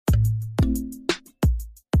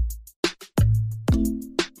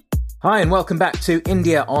Hi and welcome back to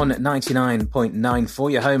India on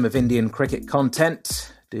 99.94, your home of Indian cricket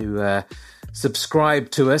content. Do subscribe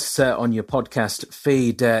to us on your podcast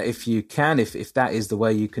feed if you can, if that is the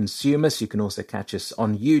way you consume us. You can also catch us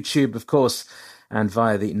on YouTube, of course, and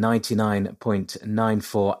via the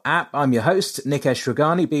 99.94 app. I'm your host, Nikesh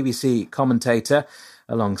Rughani, BBC commentator,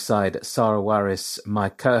 alongside Sarah Waris, my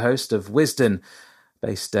co-host of Wisden,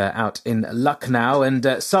 based out in Lucknow.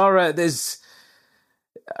 And Sarah, there's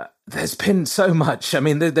been so much. I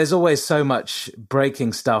mean, there's always so much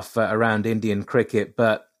breaking stuff around Indian cricket.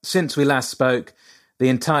 But since we last spoke, the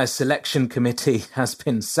entire selection committee has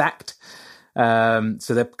been sacked. So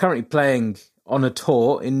they're currently playing on a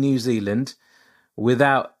tour in New Zealand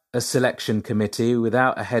without a selection committee,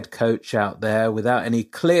 without a head coach out there, without any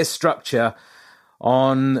clear structure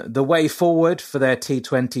on the way forward for their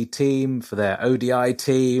T20 team, for their ODI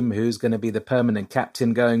team, who's going to be the permanent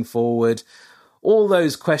captain going forward. All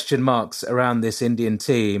those question marks around this Indian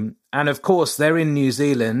team. And of course, they're in New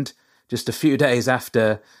Zealand just a few days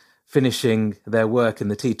after finishing their work in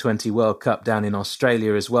the T20 World Cup down in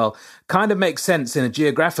Australia as well. Kind of makes sense in a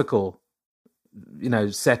geographical,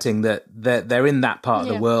 setting that they're in that part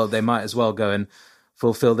of the world. They might as well go and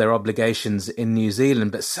fulfill their obligations in New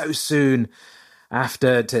Zealand. But so soon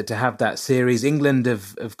after to have that series, England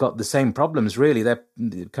have got the same problems, really. They're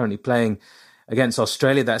currently playing against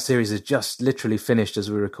Australia. That series has just literally finished as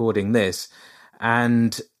we're recording this.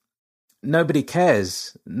 And nobody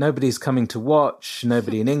cares. Nobody's coming to watch.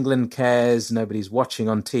 Nobody in England cares. Nobody's watching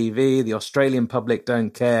on TV. The Australian public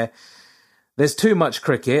don't care. There's too much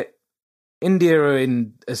cricket. India are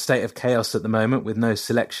in a state of chaos at the moment with no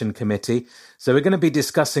selection committee. So we're going to be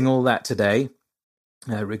discussing all that today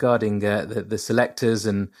regarding the selectors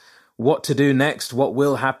and what to do next, what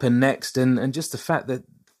will happen next, and just the fact that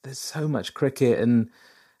there's so much cricket and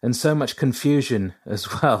so much confusion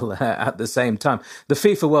as well at the same time. The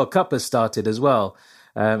FIFA World Cup has started as well,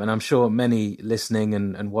 and I'm sure many listening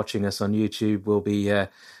and watching us on YouTube will be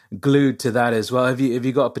glued to that as well. Have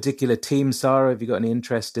you got a particular team, Sarah? Have you got any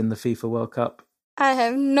interest in the FIFA World Cup? I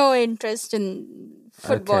have no interest in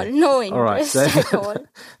football. Okay. No interest at all.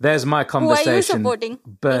 There's my conversation. Who are you supporting?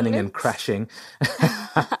 Burning England? And crashing.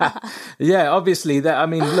 Yeah, obviously.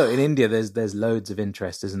 Look, in India, there's loads of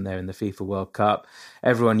interest, isn't there, in the FIFA World Cup?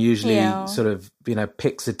 Everyone usually sort of,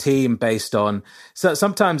 picks a team based on. So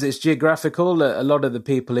sometimes it's geographical. A lot of the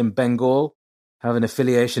people in Bengal have an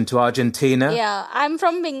affiliation to Argentina. Yeah, I'm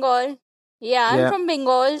from Bengal. I'm from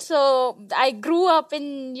Bengal, so I grew up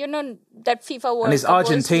in, that FIFA World Cup. And it's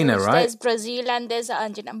Argentina, right? There's Brazil and there's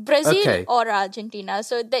Argentina. Brazil or Argentina.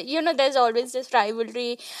 So, there's always this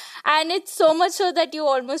rivalry. And it's so much so that you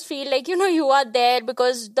almost feel like, you are there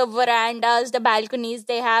because the verandas, the balconies,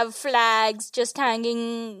 they have flags just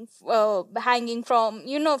hanging from,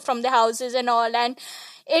 from the houses and all. And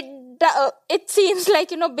it seems like,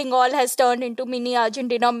 Bengal has turned into mini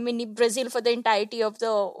Argentina, mini Brazil for the entirety of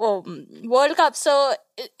the World Cup. So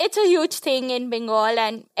it's a huge thing in Bengal,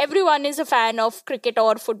 and everyone is a fan of cricket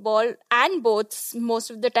or football, and both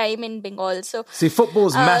most of the time in Bengal. So see,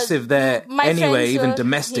 football's massive there anyway, even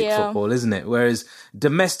domestic football, isn't it? Whereas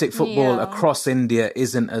domestic football across India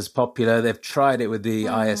isn't as popular. They've tried it with the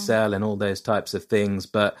ISL and all those types of things,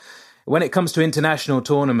 but when it comes to international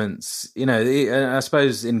tournaments, I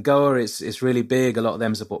suppose in Goa it's really big. A lot of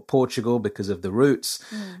them support Portugal because of the roots.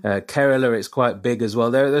 Kerala, it's quite big as well.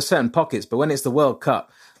 There are certain pockets, but when it's the World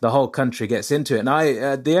Cup, the whole country gets into it.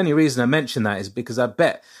 And the only reason I mention that is because I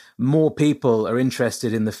bet more people are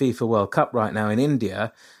interested in the FIFA World Cup right now in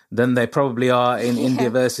India than they probably are in India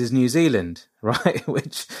versus New Zealand, right?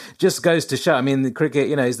 Which just goes to show. I mean, the cricket,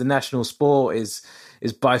 is the national sport, is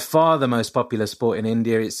by far the most popular sport in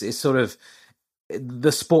India. It's sort of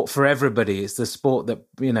the sport for everybody. It's the sport that,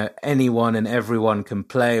 anyone and everyone can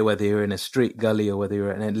play, whether you're in a street gully or whether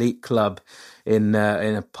you're at an elite club in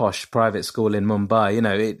a posh private school in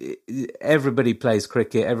Mumbai. Everybody plays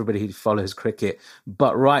cricket, everybody follows cricket.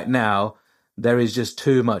 But right now, there is just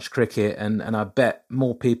too much cricket, and I bet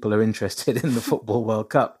more people are interested in the Football World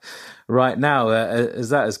Cup right now as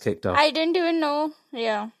that has kicked off. I didn't even know.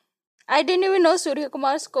 I didn't even know Surya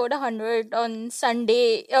Kumar scored 100 on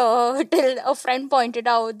Sunday till a friend pointed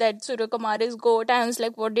out that Surya Kumar is GOAT. I was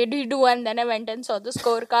like, what did he do? And then I went and saw the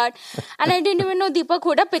scorecard. And I didn't even know Deepak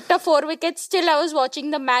Hooda picked up 4 wickets. Still, I was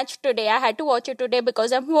watching the match today. I had to watch it today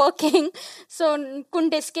because I'm working. So,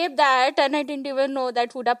 couldn't escape that. And I didn't even know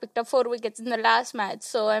that Hooda picked up 4 wickets in the last match.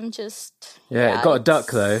 So, I'm just... Yeah, it got a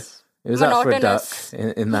duck though. It was up for a duck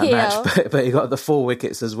in that match. But he got the 4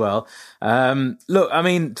 wickets as well. Look, I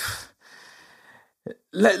mean...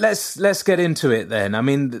 Let's get into it then. I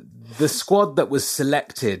mean, the squad that was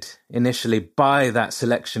selected initially by that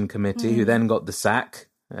selection committee, who then got the sack,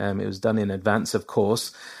 it was done in advance, of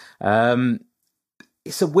course.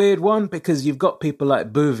 It's a weird one because you've got people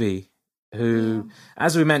like Bhuvi, who,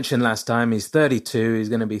 as we mentioned last time, he's 32, he's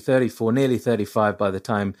going to be 34, nearly 35 by the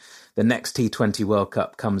time the next T20 World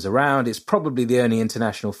Cup comes around. It's probably the only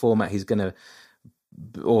international format he's going to,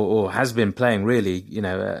 or has been playing really,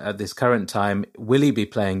 at this current time. Will he be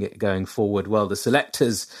playing it going forward? Well, the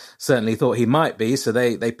selectors certainly thought he might be, so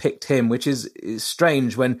they picked him, which is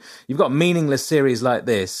strange when you've got a meaningless series like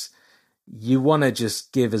this. You want to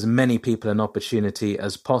just give as many people an opportunity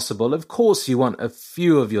as possible. Of course, you want a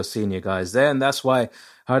few of your senior guys there, and that's why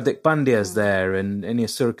Hardik Pandya's there, and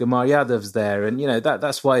Suryakumar Yadav's there, and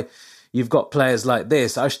that's why you've got players like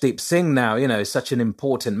this. Arshdeep Singh now, is such an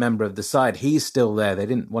important member of the side. He's still there. They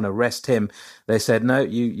didn't want to rest him. They said, no,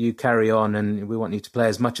 you carry on, and we want you to play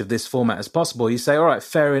as much of this format as possible. You say, all right,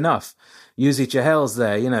 fair enough. Yuzi Chahel's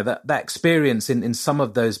there, that experience in some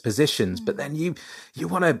of those positions. But then you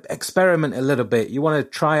want to experiment a little bit. You want to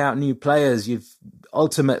try out new players. You've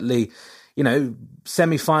ultimately,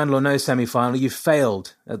 semi-final or no semi-final, you've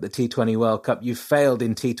failed at the T20 World Cup. You've failed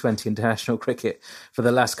in T20 international cricket for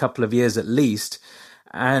the last couple of years at least.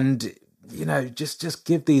 And, just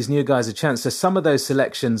give these new guys a chance. So some of those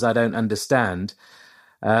selections I don't understand.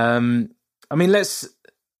 Gil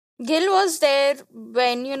was there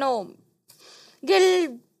when,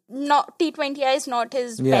 Gil, T20I is not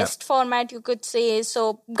his best format, you could say.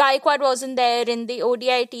 So Gaikwad wasn't there in the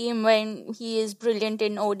ODI team when he is brilliant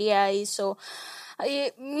in ODI. So,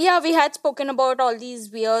 we had spoken about all these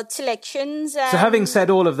weird selections. And so having said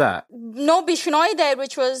all of that... No Bishnoi there,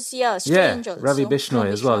 which was, strange also. Ravi Bishnoi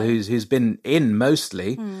as well, who's been in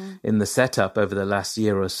mostly in the setup over the last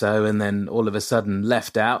year or so, and then all of a sudden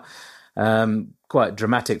left out. Quite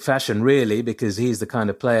dramatic fashion, really, because he's the kind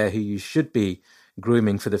of player who you should be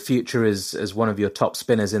grooming for the future as one of your top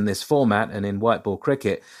spinners in this format and in white ball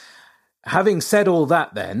cricket. Having said all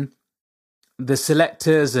that, then, the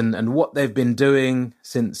selectors and what they've been doing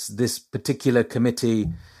since this particular committee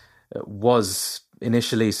was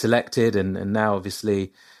initially selected and now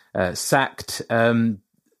obviously sacked,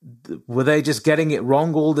 were they just getting it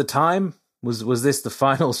wrong all the time? Was this the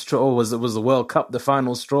final straw? Was the World Cup the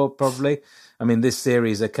final straw? Probably. This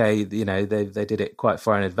series, okay, they did it quite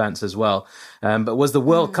far in advance as well. But was the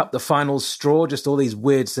World Cup the final straw? Just all these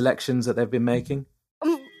weird selections that they've been making?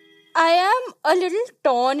 I am a little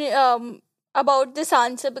torn about this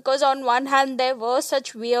answer because on one hand there were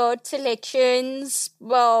such weird selections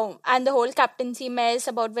and the whole captaincy mess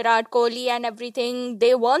about Virat Kohli and everything.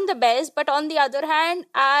 They weren't the best, but on the other hand,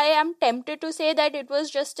 I am tempted to say that it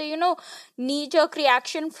was just a knee-jerk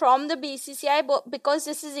reaction from the BCCI because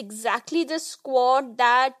this is exactly the squad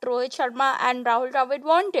that Rohit Sharma and Rahul Dravid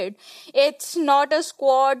wanted. It's not a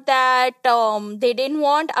squad that they didn't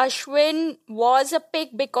want. Ashwin was a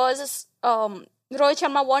pick because Rohit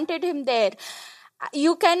Sharma wanted him there.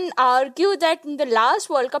 You can argue that in the last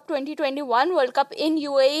World Cup, 2021 World Cup in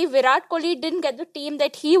UAE, Virat Kohli didn't get the team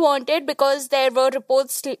that he wanted because there were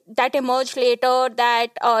reports that emerged later that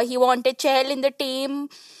he wanted Chahal in the team.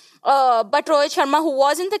 But Rohit Sharma, who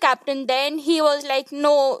wasn't the captain then, he was like,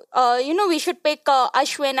 no, we should pick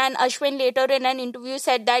Ashwin. And Ashwin later in an interview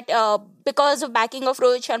said that because of backing of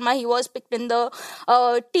Rohit Sharma, he was picked in the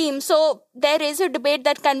team. So there is a debate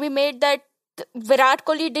that can be made that Virat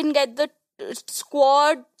Kohli didn't get the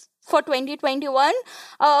squad for 2021,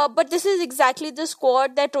 but this is exactly the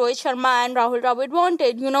squad that Rohit Sharma and Rahul Dravid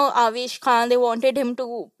wanted. Avesh Khan, they wanted him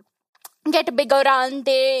to get a bigger run.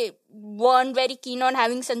 They weren't very keen on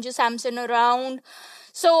having Sanju Samson around.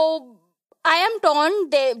 So I am torn.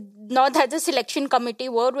 Not that the selection committee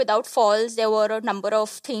were without faults. There were a number of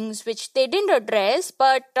things which they didn't address,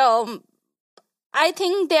 but I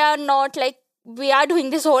think they are not we are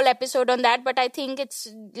doing this whole episode on that, but I think it's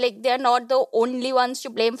they're not the only ones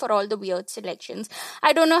to blame for all the weird selections.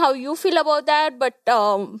 I don't know how you feel about that, but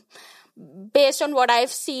based on what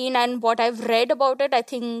I've seen and what I've read about it, I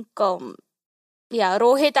think,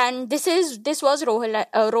 Rohit and this was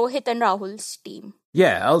Rohit and Rahul's team.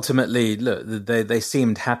 Yeah, ultimately, look, they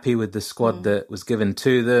seemed happy with the squad that was given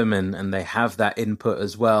to them, and they have that input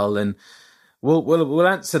as well. And we'll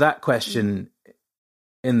answer that question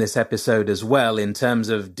in this episode as well, in terms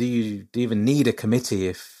of do you even need a committee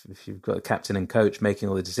if you've got a captain and coach making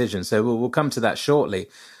all the decisions? So we'll come to that shortly.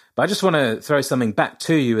 But I just want to throw something back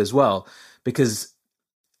to you as well, because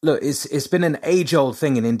look, it's been an age-old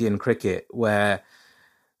thing in Indian cricket where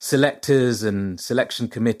selectors and selection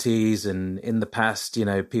committees, and in the past,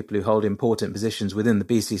 people who hold important positions within the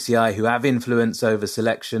BCCI who have influence over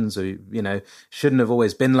selections, or, shouldn't have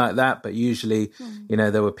always been like that. But usually,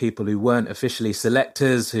 there were people who weren't officially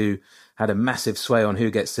selectors who had a massive sway on who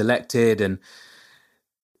gets selected. And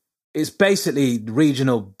it's basically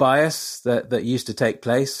regional bias that used to take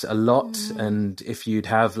place a lot. And if you'd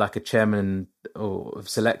have like a chairman of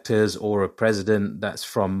selectors or a president that's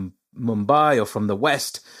from Mumbai or from the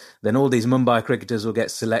West, then all these Mumbai cricketers will get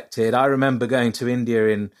selected. I remember going to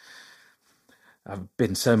India I've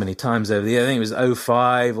been so many times over the year, I think it was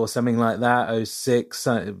 05 or something like that, 06,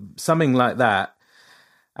 something like that,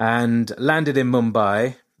 and landed in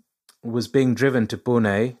Mumbai, was being driven to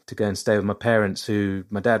Pune to go and stay with my parents,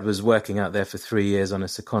 my dad was working out there for 3 years on a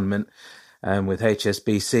secondment with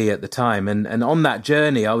HSBC at the time. And on that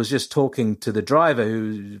journey, I was just talking to the driver,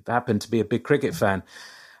 who happened to be a big cricket fan.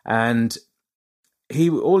 And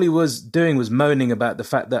all he was doing was moaning about the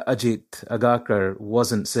fact that Ajit Agarkar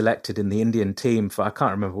wasn't selected in the Indian team for, I can't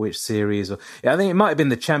remember which series. I think it might have been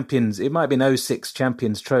the Champions, it might have been 06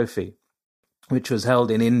 Champions Trophy, which was held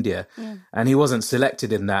in India, and he wasn't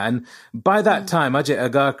selected in that. And by that time, Ajit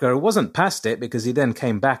Agarkar wasn't past it, because he then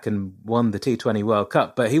came back and won the T20 World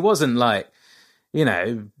Cup. But he wasn't like,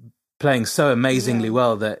 playing so amazingly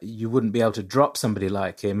well that you wouldn't be able to drop somebody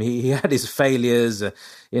like him. He had his failures.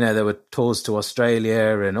 There were tours to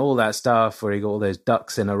Australia and all that stuff where he got all those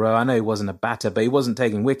ducks in a row. I know he wasn't a batter, but he wasn't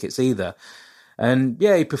taking wickets either. And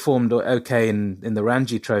he performed okay in the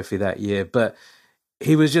Ranji Trophy that year, but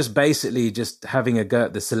he was just basically just having a go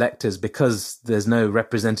at the selectors because there's no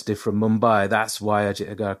representative from Mumbai. That's why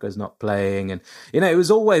Ajit Agarkar is not playing. And, it was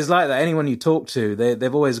always like that. Anyone you talk to,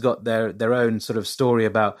 they've always got their own sort of story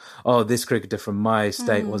about, this cricketer from my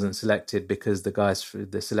state wasn't selected because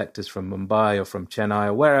the selectors from Mumbai or from Chennai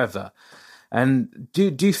or wherever. And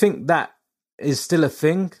do you think that is still a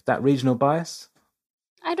thing, that regional bias?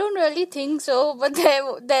 I don't really think so, but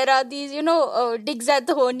there are these, digs at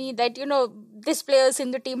the Dhoni that, this player's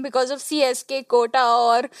in the team because of CSK quota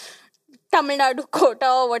or Tamil Nadu quota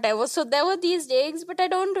or whatever. So there were these digs, but I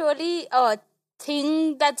don't really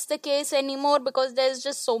think that's the case anymore, because there's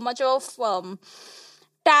just so much of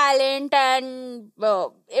talent. And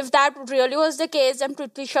if that really was the case, then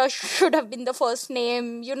Prithvi Shaw should have been the first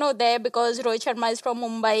name, there, because Rohit Sharma is from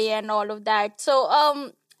Mumbai and all of that. So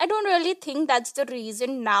I don't really think that's the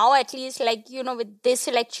reason now, at least, with this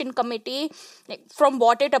selection committee, from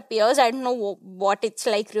what it appears. I don't know what it's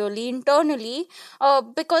like really internally,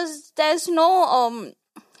 because there's no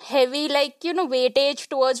heavy, weightage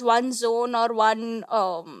towards one zone or one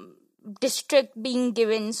district being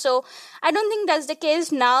given. So I don't think that's the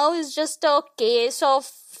case now. It's just a case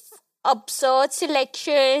of absurd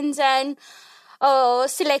selections and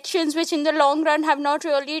selections which in the long run have not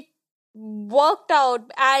really worked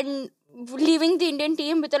out, and leaving the Indian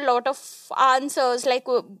team with a lot of answers, like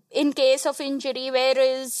in case of injury, what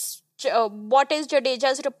is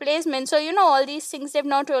Jadeja's replacement? So all these things, they've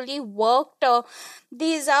not really worked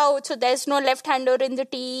these out. So there's no left-hander in the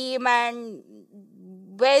team, and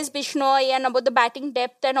where's Bishnoi, and about the batting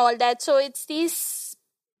depth and all that. So it's these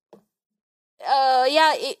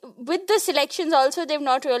with the selections also, they've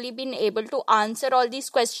not really been able to answer all these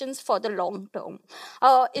questions for the long term,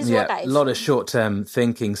 what I feel. A lot of short-term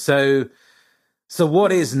thinking. So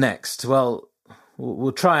what is next? Well,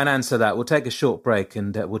 we'll try and answer that. We'll take a short break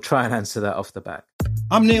and we'll try and answer that off the back.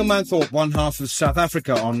 I'm Neil Manthorpe, one half of South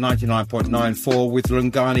Africa on 99.94 with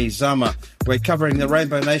Lungani Zama. We're covering the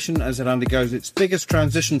Rainbow Nation as it undergoes its biggest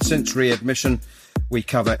transition since readmission. We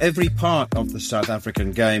cover every part of the South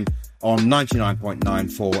African game on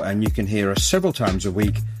 99.94, and you can hear us several times a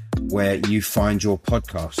week where you find your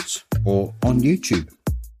podcasts or on YouTube.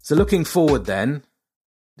 So looking forward then,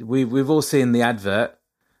 we've all seen the advert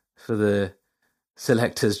for the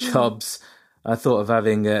selectors' jobs. I thought of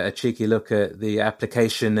having a cheeky look at the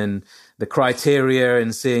application and the criteria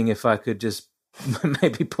and seeing if I could just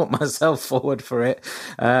maybe put myself forward for it.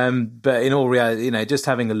 But in all reality, just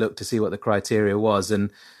having a look to see what the criteria was.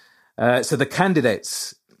 And so the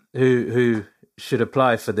candidates who should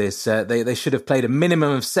apply for this, they should have played a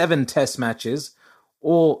minimum of 7 test matches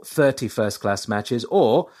or 30 first-class matches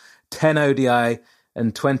or 10 ODI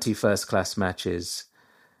and 20 first-class matches.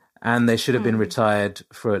 And they should have been retired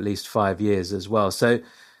for at least 5 years as well. So,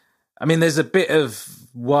 I mean, there's a bit of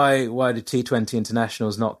why do T20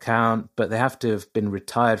 internationals not count, but they have to have been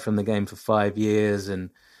retired from the game for 5 years. And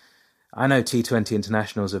I know T20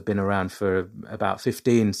 internationals have been around for about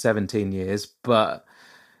 15, 17 years, but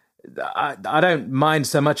I don't mind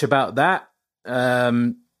so much about that.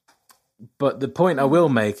 But the point I will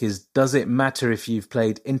make is, does it matter if you've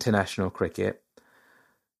played international cricket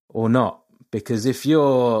or not? Because if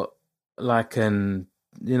you're like an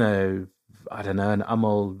Amol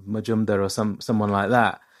Majumdar or someone like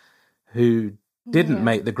that, who didn't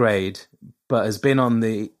make the grade, but has been on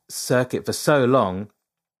the circuit for so long,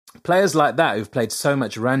 players like that who've played so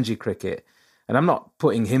much Ranji cricket, and I'm not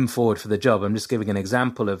putting him forward for the job, I'm just giving an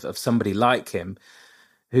example of somebody like him,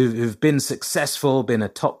 who've been successful, been a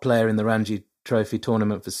top player in the Ranji Trophy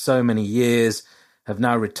tournament for so many years, have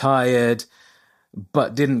now retired,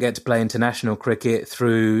 but didn't get to play international cricket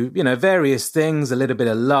through, various things, a little bit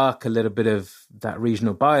of luck, a little bit of that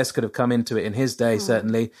regional bias could have come into it in his day,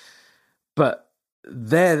 certainly. But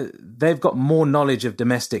they've got more knowledge of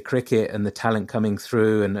domestic cricket and the talent coming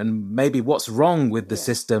through and maybe what's wrong with the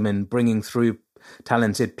system in bringing through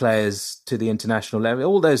talented players to the international level,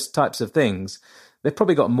 all those types of things. They've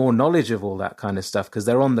probably got more knowledge of all that kind of stuff because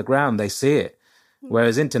they're on the ground, they see it.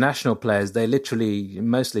 Whereas international players, they literally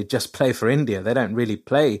mostly just play for India. They don't really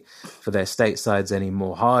play for their state sides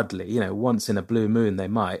anymore, hardly. Once in a blue moon they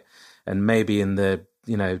might, and maybe in the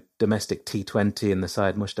domestic T20 and the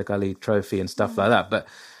Syed Mushtaq Ali Trophy and stuff like that. But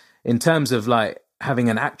in terms of like having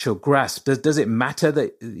an actual grasp, does it matter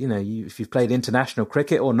that if you've played international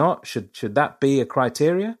cricket or not? Should that be a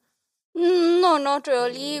criteria? No, not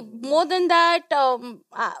really. More than that,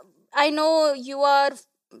 I know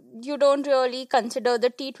you don't really consider the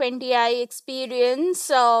T20I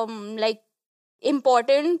experience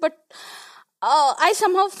important, but I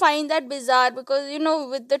somehow find that bizarre because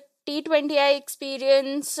with the T20I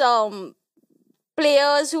experience,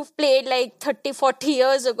 players who've played like 30-40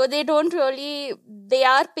 years ago, they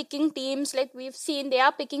are picking teams, like we've seen, they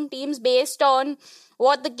are picking teams based on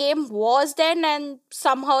what the game was then, and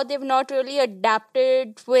somehow they've not really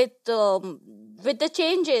adapted with the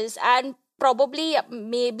changes. And probably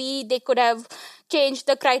maybe they could have changed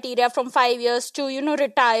the criteria from 5 years to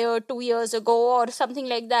retire 2 years ago or something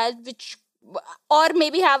like that, or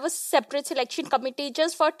maybe have a separate selection committee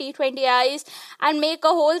just for T20Is and make a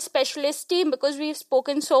whole specialist team, because we've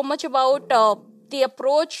spoken so much about the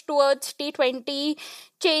approach towards T20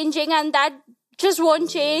 changing, and that just won't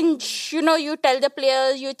change. You tell the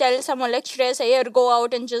players, you tell someone like Shreyas Iyer, go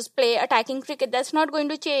out and just play attacking cricket. That's not going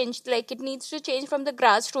to change. Like, it needs to change from the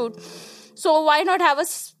grassroots. So why not have a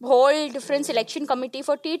whole different selection committee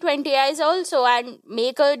for T20Is also and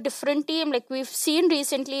make a different team? Like we've seen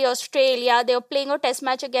recently, Australia, they were playing a test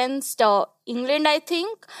match against England, I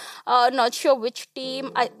think. Not sure which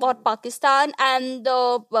team, or Pakistan. And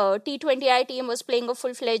the T20I team was playing a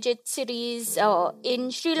full-fledged series in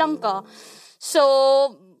Sri Lanka.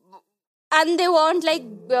 So, and they weren't like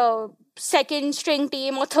second string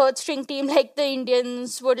team or third string team like the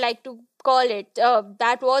Indians would like to call it.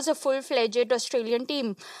 That was a full-fledged Australian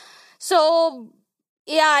team. So,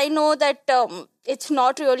 yeah, I know that it's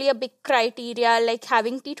not really a big criteria like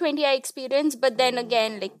having T20I experience, but then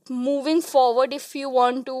again, like moving forward, if you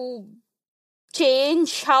want to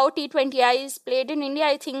change how T20I is played in India,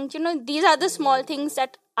 I think, these are the small things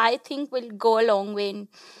that I think will go a long way in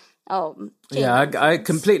I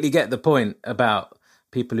completely get the point about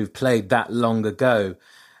people who've played that long ago.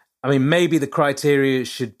 I mean, maybe the criteria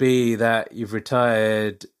should be that you've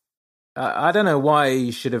retired. I don't know why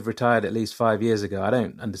you should have retired at least 5 years ago. I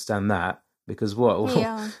don't understand that, because what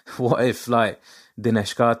if like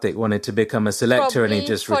Dinesh Karthik wanted to become a selector and he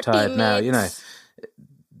just retired now?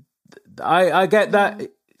 I get that.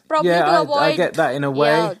 Probably to avoid, I get that in a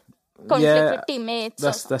way. Conflict with teammates.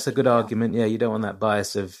 That's a good argument. Yeah, you don't want that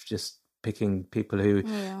bias of just picking people who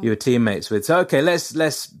you were teammates with. So, okay,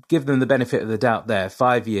 let's give them the benefit of the doubt there.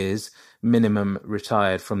 5 years minimum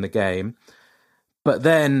retired from the game. But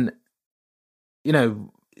then,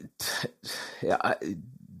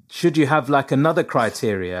 should you have like another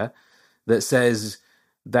criteria that says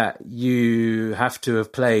that you have to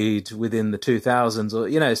have played within the 2000s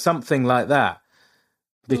or, something like that?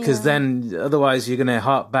 Because then otherwise you're going to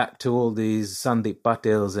hark back to all these Sandeep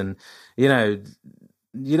Patels and,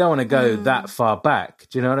 you don't want to go that far back.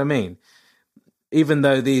 Do you know what I mean? Even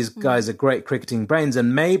though these guys are great cricketing brains,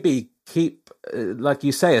 and maybe keep, like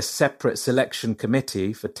you say, a separate selection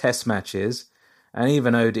committee for test matches and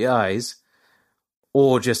even ODIs,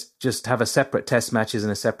 or just have a separate test matches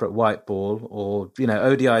and a separate white ball, or,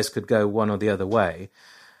 ODIs could go one or the other way.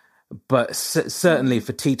 But certainly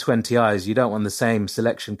for T20Is, you don't want the same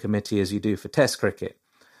selection committee as you do for Test cricket.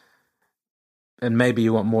 And maybe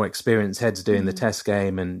you want more experienced heads doing the Test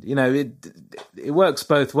game. And, it works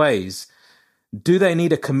both ways. Do they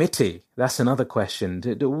need a committee? That's another question.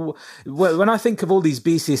 When I think of all these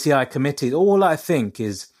BCCI committees, all I think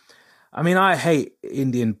is, I mean, I hate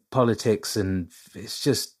Indian politics, and it's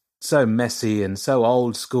just so messy and so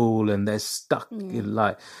old school, and they're stuck in,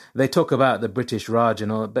 like, they talk about the British Raj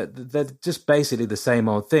and all, but they're just basically the same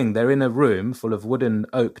old thing. They're in a room full of wooden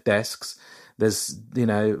oak desks. There's,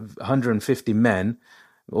 150 men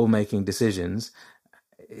all making decisions.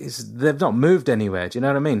 They've not moved anywhere. Do you know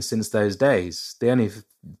what I mean? Since those days,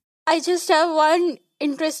 I just have one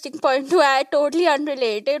interesting point to add, totally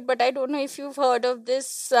unrelated, but I don't know if you've heard of this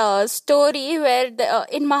story where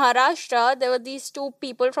in Maharashtra, there were these two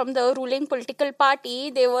people from the ruling political party.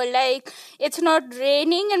 They were like, it's not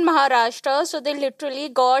raining in Maharashtra, so they literally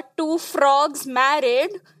got two frogs married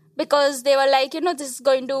because they were like, this is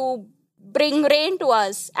going to bring rain to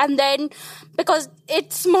us. And then because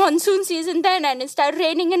it's monsoon season then, and it started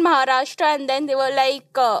raining in Maharashtra, and then they were like,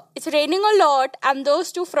 it's raining a lot, and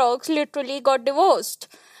those two frogs literally got divorced.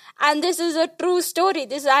 And this is a true story.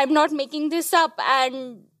 I'm not making this up.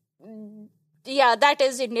 And yeah, that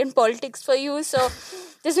is Indian politics for you. So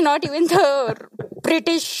this is not even the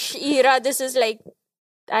British era. This is like,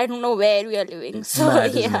 I don't know where we are living. So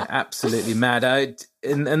mad, isn't it? Absolutely mad.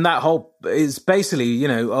 And that whole is basically,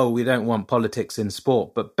 we don't want politics in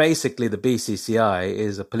sport, but basically the BCCI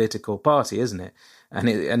is a political party, isn't it? And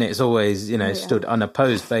it's always, stood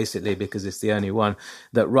unopposed basically because it's the only one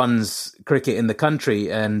that runs cricket in the country.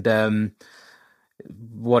 And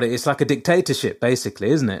it's like a dictatorship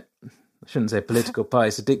basically, isn't it? I shouldn't say political party,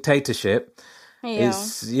 it's a dictatorship. Yeah.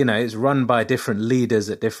 It's run by different leaders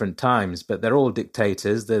at different times, but they're all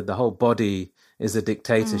dictators. The whole body is a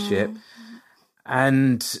dictatorship.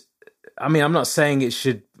 And I mean, I'm not saying it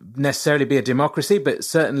should necessarily be a democracy, but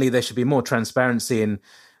certainly there should be more transparency in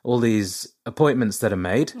all these appointments that are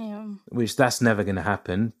made, which that's never going to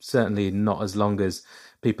happen. Certainly not as long as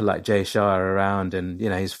people like Jay Shah are around, and,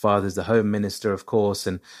 his father's the Home Minister, of course,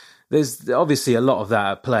 and there's obviously a lot of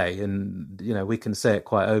that at play, and we can say it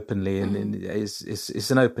quite openly, and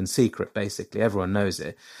it's an open secret. Basically, everyone knows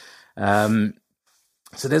it.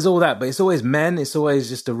 So there's all that, but it's always men. It's always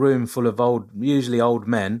just a room full of usually old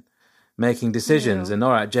men, making decisions. And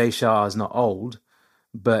all right, Jay Shah is not old,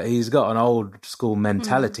 but he's got an old school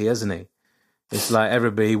mentality, hasn't he? It's like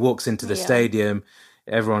everybody walks into the stadium,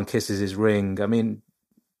 everyone kisses his ring. I mean,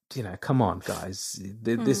 come on, guys.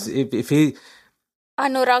 This if he.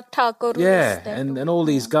 Anurag Thakur. Yeah, and all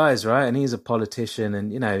these guys, right? And he's a politician,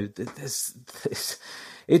 and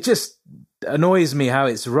it just annoys me how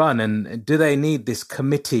it's run. And do they need this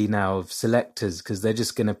committee now of selectors? Because they're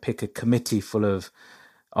just going to pick a committee full of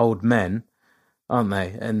old men, aren't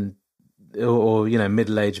they? And or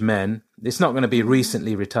middle-aged men. It's not going to be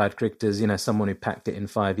recently retired cricketers, someone who packed it in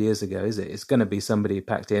 5 years ago, is it? It's going to be somebody who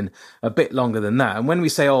packed in a bit longer than that. And when we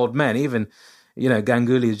say old men, even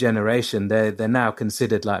Ganguly's generation, they're now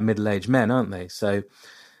considered like middle-aged men, aren't they? So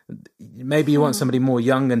maybe you want somebody more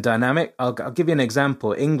young and dynamic. I'll give you an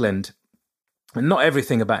example. England, and not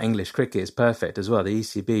everything about English cricket is perfect as well. The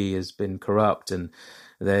ECB has been corrupt, and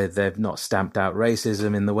they've not stamped out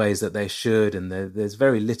racism in the ways that they should, and there's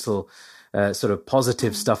very little sort of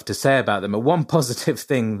positive stuff to say about them. But one positive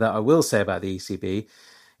thing that I will say about the ECB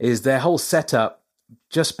is their whole setup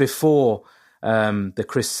just before the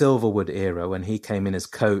Chris Silverwood era, when he came in as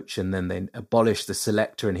coach, and then they abolished the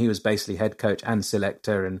selector, and he was basically head coach and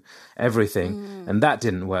selector and everything, and that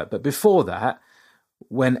didn't work. But before that,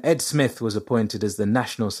 when Ed Smith was appointed as the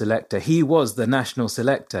national selector, he was the national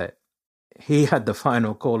selector. He had the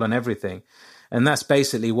final call on everything. And that's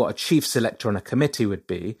basically what a chief selector on a committee would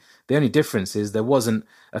be. The only difference is there wasn't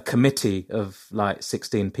a committee of like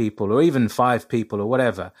 16 people or even 5 people or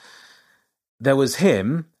whatever. There was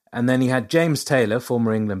him, and then he had James Taylor,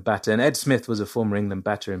 former England batter, and Ed Smith was a former England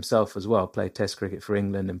batter himself as well, played Test cricket for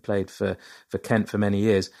England and played for Kent for many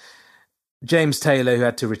years. James Taylor, who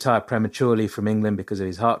had to retire prematurely from England because of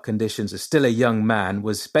his heart conditions, is still a young man,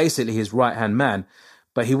 was basically his right-hand man,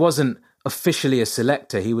 but he wasn't officially a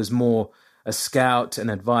selector. He was more a scout, an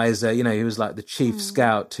advisor. He was like the chief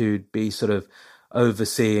scout who'd be sort of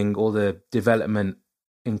overseeing all the development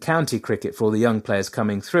in county cricket for all the young players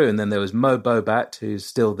coming through. And then there was Mo Bobat, who's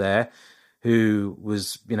still there, who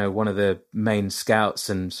was, one of the main scouts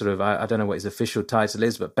and sort of, I don't know what his official title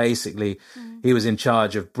is, but basically he was in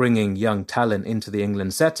charge of bringing young talent into the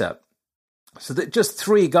England setup. So that just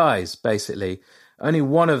 3 guys, basically, only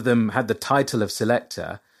one of them had the title of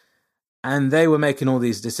selector, and they were making all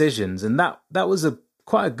these decisions. And that was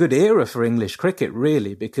quite a good era for English cricket,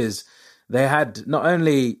 really, because they had not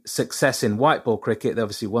only success in white ball cricket, they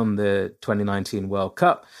obviously won the 2019 World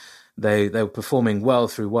Cup. They were performing well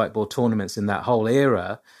through white ball tournaments in that whole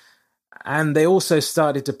era. And they also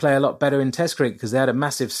started to play a lot better in Test cricket because they had a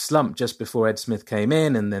massive slump just before Ed Smith came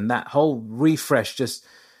in. And then that whole refresh just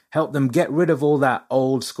helped them get rid of all that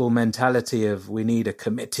old school mentality of we need a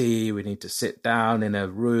committee, we need to sit down in a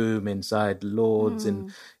room inside Lords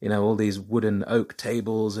and, you know, all these wooden oak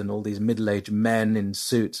tables and all these middle-aged men in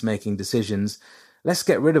suits making decisions. Let's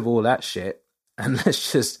get rid of all that shit and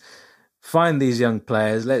let's just find these young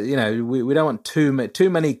players. We don't want too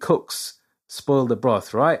many cooks spoil the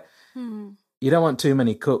broth, right? You don't want too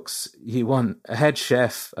many cooks. You want a head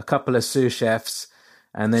chef, a couple of sous chefs,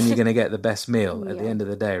 and then you're going to get the best meal at the end of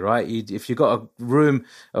the day, right? If you've got a room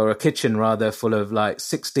or a kitchen rather full of like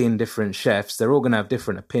 16 different chefs, they're all going to have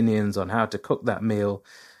different opinions on how to cook that meal,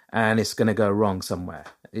 and it's going to go wrong somewhere.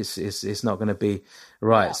 It's not going to be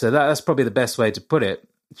right. Yeah. So that's probably the best way to put it.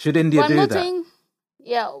 Should India do that? One more thing.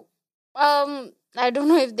 Yeah. I don't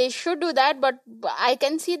know if they should do that, but I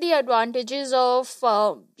can see the advantages of,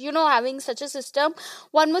 having such a system.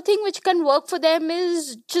 One more thing which can work for them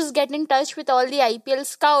is just get in touch with all the IPL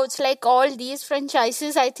scouts. Like all these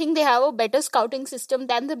franchises, I think they have a better scouting system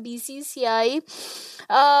than the BCCI.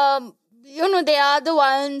 They are the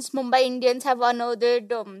ones. Mumbai Indians have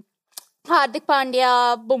unearthed Hardik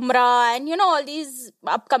Pandya, Bumrah, and, all these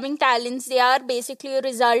upcoming talents. They are basically a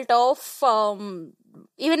result of...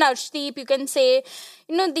 even Arshdeep, you can say,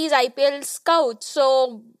 these IPL scouts.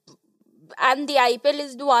 So, and the IPL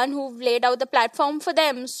is the one who've laid out the platform for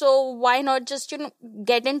them. So why not just,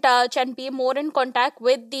 get in touch and be more in contact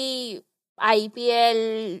with the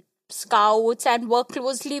IPL scouts and work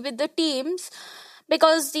closely with the teams?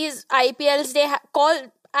 Because these IPLs, they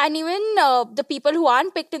call... And even the people who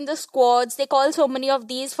aren't picked in the squads, they call so many of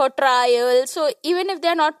these for trials. So even if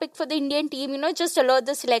they're not picked for the Indian team, just alert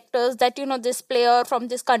the selectors that, this player from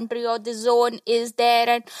this country or this zone is there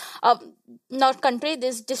and not country,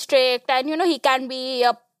 this district. And, he can be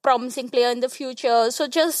a promising player in the future. So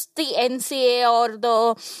just the NCA or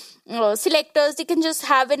the selectors, they can just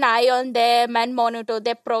have an eye on them and monitor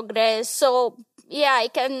their progress. So, yeah,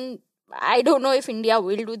 I don't know if India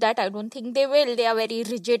will do that. I don't think they will. They are very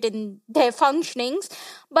rigid in their functionings.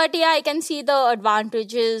 But yeah, I can see the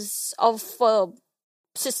advantages of a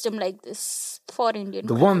system like this for Indian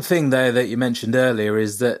cricket. One thing there that you mentioned earlier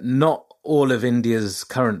is that not all of India's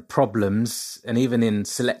current problems, and even in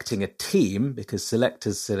selecting a team, because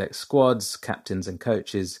selectors select squads, captains and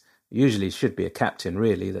coaches, usually should be a captain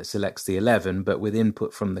really that selects the 11, but with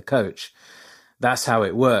input from the coach. That's how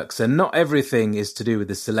it works. And not everything is to do with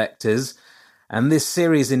the selectors. And this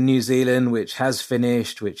series in New Zealand, which has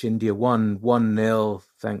finished, which India won 1-0,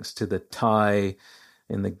 thanks to the tie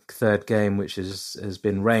in the third game, which has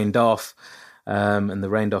been rained off, and the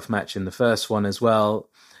rained off match in the first one as well.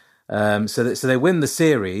 So they win the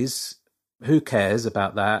series. Who cares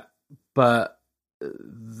about that? But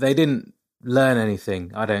they didn't learn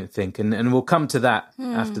anything, I don't think. And we'll come to that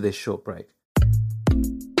after this short break.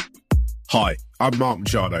 Hi, I'm Mark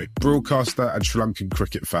Machado, broadcaster and Sri Lankan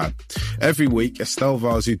cricket fan. Every week, Estelle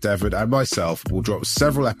Vasu, Devon and myself will drop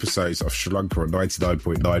several episodes of Sri Lanka on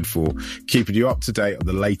 99.94, keeping you up to date on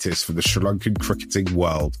the latest from the Sri Lankan cricketing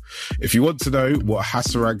world. If you want to know what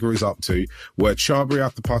Hasaranga is up to, where Chabri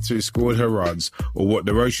Athapattu scored her runs, or what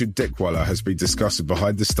Naroshan Dickwalla has been discussing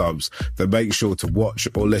behind the stumps, then make sure to watch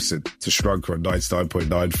or listen to Sri Lanka on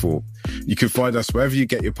 99.94. You can find us wherever you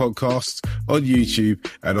get your podcasts, on YouTube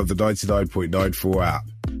and on the 99.94 app.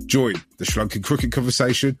 Join the Sri Lankan cricket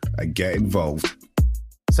conversation and get involved.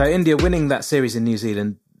 So India winning that series in New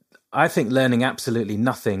Zealand, I think learning absolutely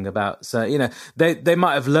nothing about... So, they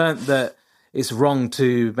might have learnt that it's wrong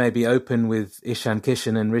to maybe open with Ishan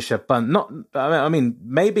Kishan and Rishabh Pant.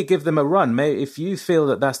 Maybe give them a run. Maybe if you feel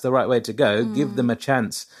that that's the right way to go, give them a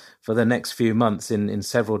chance for the next few months in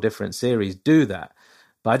several different series. Do that.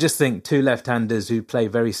 But I just think two left-handers who play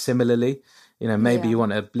very similarly... maybe you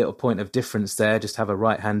want a little point of difference there. Just have a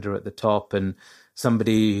right-hander at the top and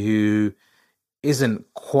somebody who isn't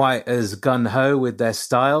quite as gung-ho with their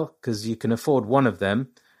style, because you can afford one of them.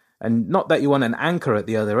 And not that you want an anchor at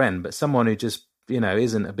the other end, but someone who just,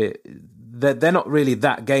 isn't a bit... They're not really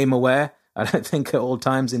that game aware. I don't think at all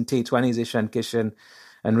times in T20s, Ishan Kishan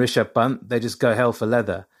and Rishabh Pant, they just go hell for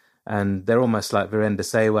leather. And they're almost like Virender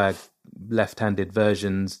Sehwag, left-handed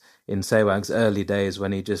versions in Sehwag's early days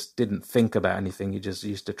when he just didn't think about anything. He just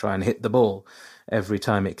used to try and hit the ball every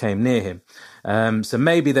time it came near him. So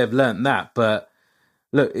maybe they've learnt that. But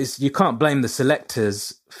look, you can't blame the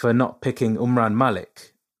selectors for not picking Umran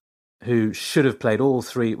Malik, who should have played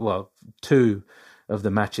two of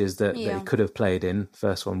the matches that he could have played in.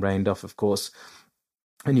 First one rained off, of course.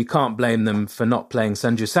 And you can't blame them for not playing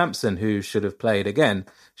Sanju Samson, who should have played again,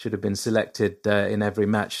 should have been selected in every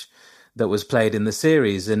match that was played in the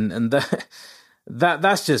series, and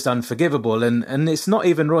that's just unforgivable. And it's not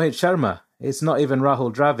even Rohit Sharma, it's not even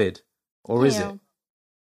Rahul Dravid, or is it?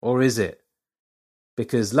 Or is it?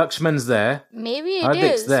 Because Lakshman's there, maybe it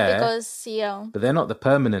Hardik's is there, because but they're not the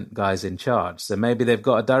permanent guys in charge. So maybe they've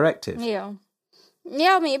got a directive.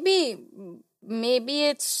 Maybe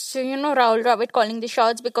it's, Rahul Dravid calling the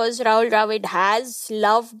shots, because Rahul Dravid has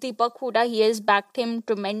loved Deepak Hooda. He has backed him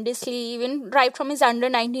tremendously, even right from his under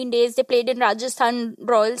 19 days. They played in Rajasthan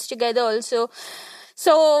Royals together also.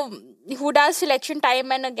 So Hooda's selection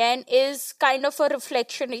time and again is kind of a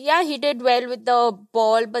reflection. Yeah, he did well with the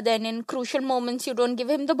ball, but then in crucial moments you don't give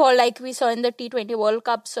him the ball, like we saw in the T20 World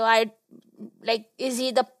Cup. So is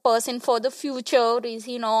he the person for the future? Is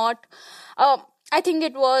he not? I think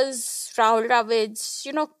it was Rahul Dravid's,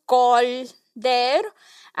 call there.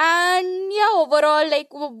 And overall,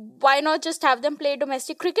 why not just have them play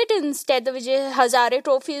domestic cricket instead? The Vijay Hazare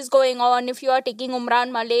Trophy is going on. If you are taking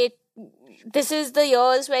Umran Malik, this is the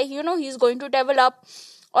years where, he's going to develop.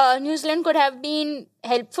 New Zealand could have been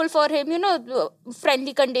helpful for him,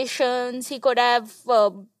 friendly conditions. He could have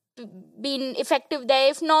been effective there.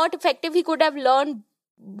 If not effective, he could have learned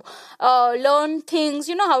things,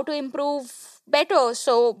 how to improve better.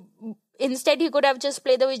 So instead, he could have just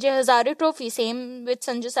played the Vijay Hazare Trophy. Same with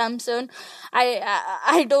Sanju Samson.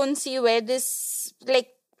 I don't see where this,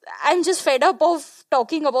 I'm just fed up of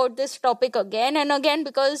talking about this topic again and again,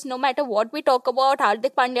 because no matter what we talk about,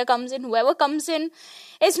 Hardik Pandya comes in, whoever comes in,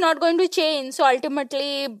 it's not going to change. So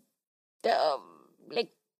ultimately, Hardik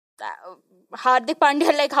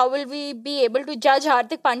Pandya, how will we be able to judge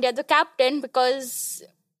Hardik Pandya, the captain? Because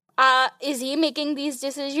is he making these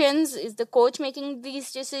decisions? Is the coach making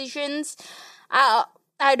these decisions?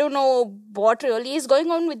 I don't know what really is going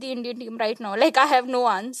on with the Indian team right now. I have no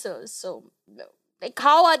answers. So,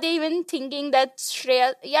 how are they even thinking that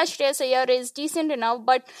Shreyas Iyer is decent enough,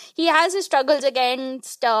 but he has his struggles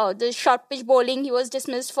against the short pitch bowling. He was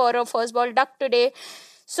dismissed for a first ball duck today.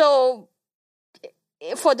 So,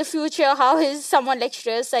 for the future, how is someone like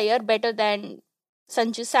Shreyas Iyer better than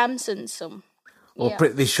Sanju Samson? So, or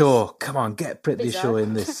Prithvi Shaw. Come on, get Prithvi Shaw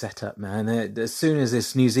in this setup, man. As soon as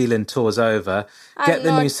this New Zealand tour's over, get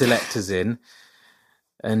the new selectors in.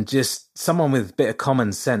 And just someone with a bit of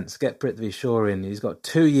common sense, get Prithvi Shaw in. He's got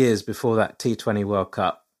 2 years before that T20 World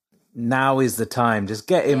Cup. Now is the time. Just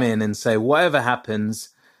get him in and say, whatever happens,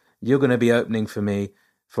 you're going to be opening for me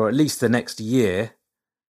for at least the next year.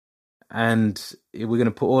 And we're going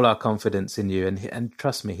to put all our confidence in you. And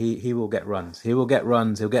trust me, he will get runs. He will get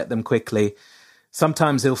runs. He'll get them quickly.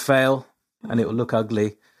 Sometimes he'll fail and it will look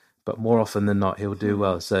ugly, but more often than not, he'll do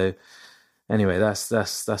well. So anyway,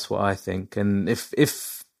 that's what I think. And if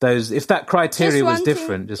that criteria was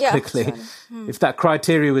different, quickly, if that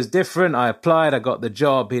criteria was different, I applied, I got the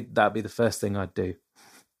job, that'd be the first thing I'd do.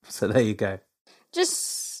 So there you go.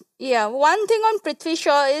 One thing on Prithvi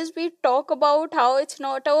Shaw is we talk about how it's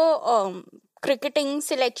not a cricketing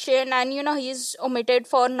selection, and he's omitted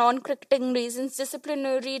for non-cricketing reasons,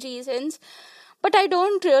 disciplinary reasons. But I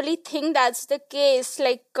don't really think that's the case.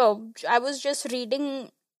 I was just reading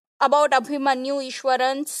about Abhimanyu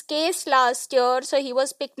Ishwaran's case last year. So he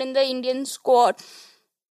was picked in the Indian squad.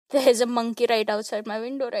 There's a monkey right outside my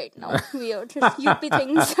window right now. Weird UP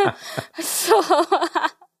things. So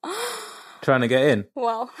trying to get in.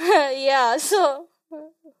 Wow. Yeah. So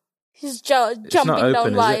he's jumping open,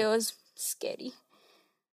 down wires. Scary.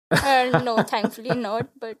 No, thankfully not.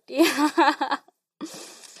 But yeah.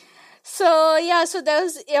 So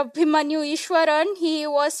there's Abhimanyu Ishwaran. He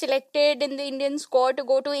was selected in the Indian squad to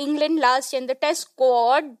go to England last year in the test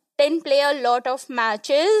squad. Didn't play a lot of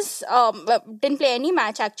matches. Didn't play any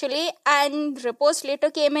match actually. And reports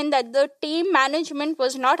later came in that the team management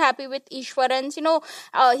was not happy with Ishwaran's.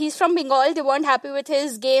 He's from Bengal. They weren't happy with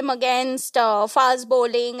his game against fast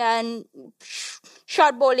bowling and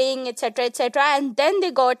short bowling, etc., etc. And then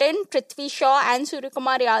they got in Prithvi Shaw and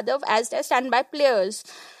Suryakumar Yadav as their standby players.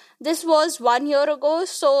 This was 1 year ago,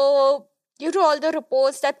 so due to all the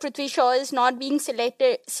reports that Prithvi Shaw is not being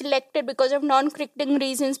selected because of non-cricketing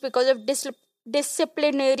reasons, because of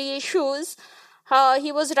disciplinary issues,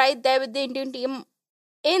 he was right there with the Indian team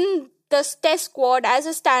in the test squad as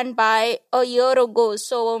a standby a year ago.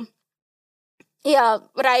 So,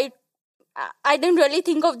 right. I didn't really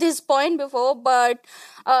think of this point before, but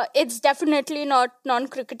it's definitely not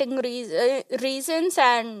non-cricketing reasons,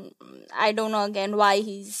 and I don't know again why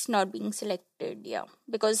he's not being selected. Yeah,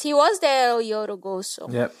 because he was there a year ago. So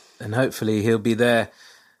yep, and hopefully he'll be there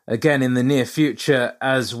again in the near future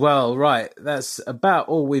as well. Right, that's about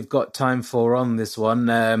all we've got time for on this one.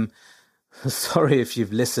 Sorry if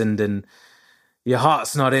you've listened and your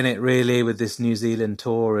heart's not in it really with this New Zealand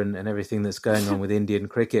tour and everything that's going on with Indian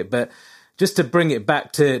cricket. But just to bring it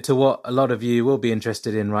back to what a lot of you will be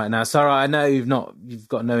interested in right now. Sarah, I know you've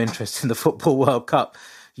got no interest in the Football World Cup.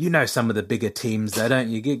 You know some of the bigger teams there, don't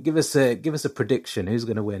you? Give us a prediction. Who's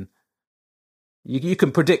going to win? You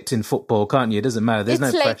can predict in football, can't you? It doesn't matter. There's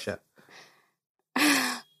no pressure.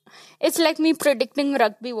 It's like me predicting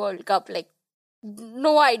Rugby World Cup. Like,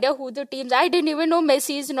 no idea who the teams. I didn't even know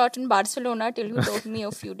Messi is not in Barcelona till you told me a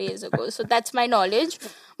few days ago. So that's my knowledge.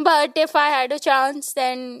 But if I had a chance,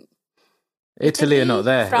 then Italy are not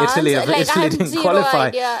there. France, Italy didn't qualify.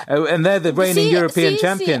 And they're the reigning European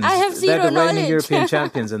champions. I have zero they're the reigning knowledge. European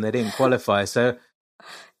champions and they didn't qualify. So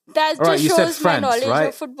that all right, just you shows said France, my knowledge right?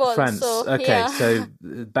 of football. France. So, okay, yeah. so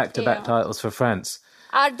back-to-back titles for France.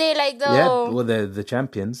 Are they like the... Yeah, well, they're the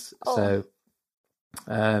champions. Oh. So,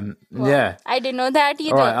 well, I didn't know that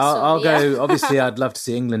either. All right, I'll go. Obviously, I'd love to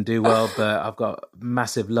see England do well, but I've got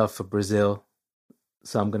massive love for Brazil.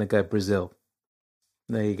 So I'm going to go Brazil.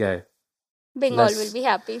 There you go. Bengal will be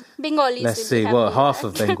happy. Bengalis Let's see. Well, half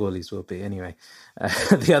of Bengalis will be anyway.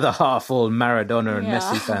 The other half, all Maradona and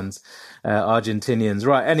Messi fans, Argentinians.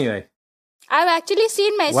 Right. Anyway, I've actually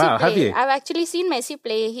seen Messi play. Have you? I've actually seen Messi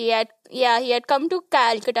play. He had come to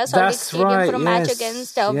Calcutta Solid Stadium for a match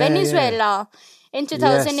against Venezuela in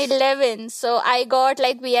 2011. Yes. So I got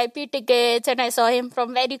like VIP tickets and I saw him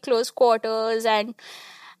from very close quarters, and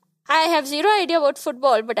I have zero idea about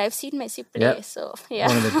football, but I've seen Messi play. Yep. So, yeah.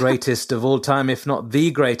 One of the greatest of all time, if not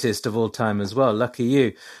the greatest of all time as well. Lucky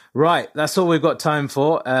you. Right, that's all we've got time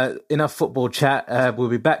for. Enough football chat. We'll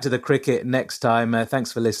be back to the cricket next time.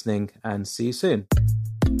 Thanks for listening and see you soon.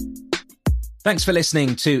 Thanks for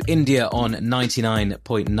listening to India on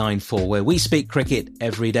 99.94, where we speak cricket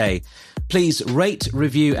every day. Please rate,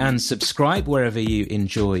 review and subscribe wherever you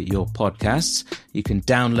enjoy your podcasts. You can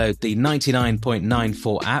download the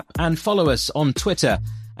 99.94 app and follow us on Twitter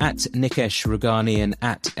at Nikesh Rughani and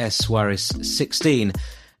at Swaris16.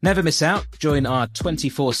 Never miss out. Join our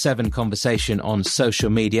 24/7 conversation on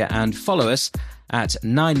social media and follow us at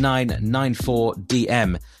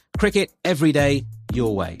 9994DM. Cricket every day,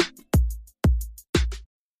 your way.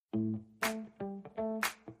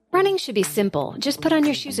 Running should be simple. Just put on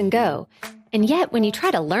your shoes and go. And yet, when you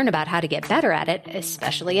try to learn about how to get better at it,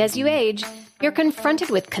 especially as you age, you're confronted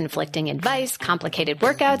with conflicting advice, complicated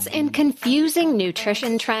workouts, and confusing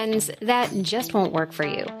nutrition trends that just won't work for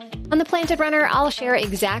you. On The Planted Runner, I'll share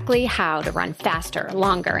exactly how to run faster,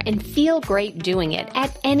 longer, and feel great doing it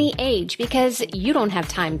at any age, because you don't have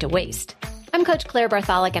time to waste. I'm Coach Claire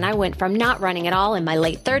Bartholic, and I went from not running at all in my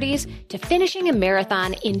late 30s to finishing a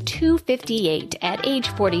marathon in 2:58 at age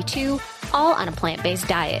 42, all on a plant-based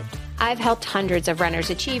diet. I've helped hundreds of runners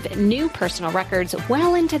achieve new personal records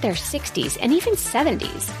well into their 60s and even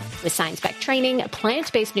 70s with science-backed training,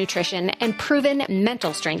 plant-based nutrition, and proven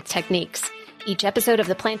mental strength techniques. Each episode of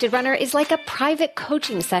The Planted Runner is like a private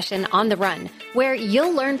coaching session on the run, where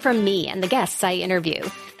you'll learn from me and the guests I interview.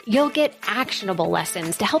 You'll get actionable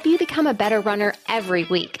lessons to help you become a better runner every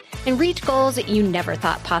week and reach goals that you never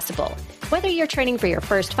thought possible. Whether you're training for your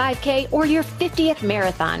first 5K or your 50th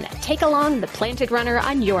marathon, take along The Planted Runner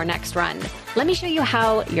on your next run. Let me show you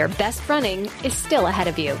how your best running is still ahead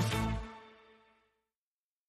of you.